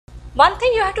one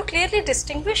thing you have to clearly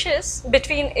distinguish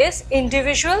between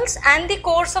individuals and the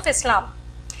course of Islam.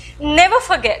 Never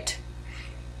forget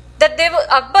that they were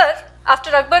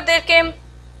after Akbar there came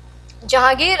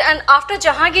Jahangir, and after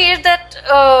Jahangir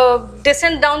that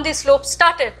descent down the slope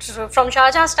started from Shah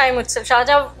Jahan's time itself. Shah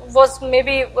Jahan was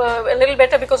maybe a little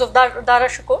better because of Dara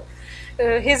Shikoh,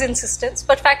 his insistence,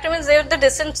 but fact remains there the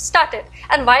descent started.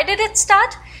 And why did it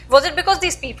start? Was it because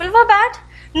these people were bad?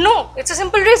 No, it's a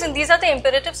simple reason. These are the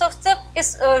imperatives of the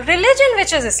religion,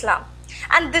 which is Islam.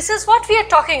 And this is what we are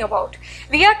talking about.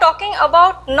 We are talking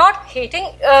about not hating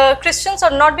Christians or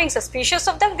not being suspicious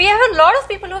of them. We have a lot of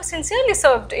people who have sincerely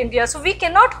served India, so we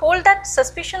cannot hold that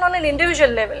suspicion on an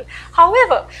individual level.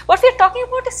 However, what we are talking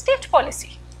about is state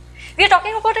policy. We are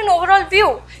talking about an overall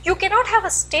view. You cannot have a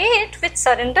state which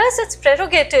surrenders its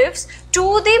prerogatives to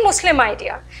the Muslim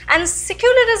idea. And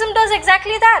secularism does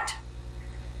exactly that.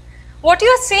 What you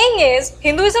are saying is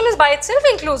Hinduism is by itself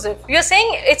inclusive. You are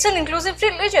saying it's an inclusive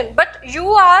religion, but you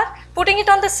are putting it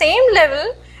on the same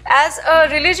level as a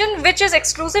religion which is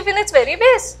exclusive in its very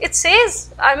base. It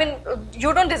says, I mean,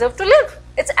 you don't deserve to live.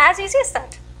 It's as easy as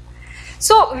that.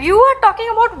 So you are talking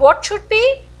about what should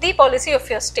be the policy of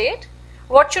your state,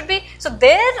 what should be, so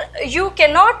there you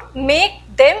cannot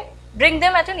bring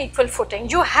them at an equal footing.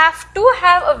 You have to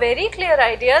have a very clear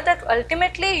idea that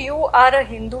ultimately you are a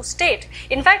Hindu state.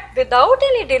 In fact, without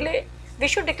any delay, we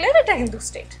should declare it a Hindu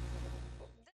state.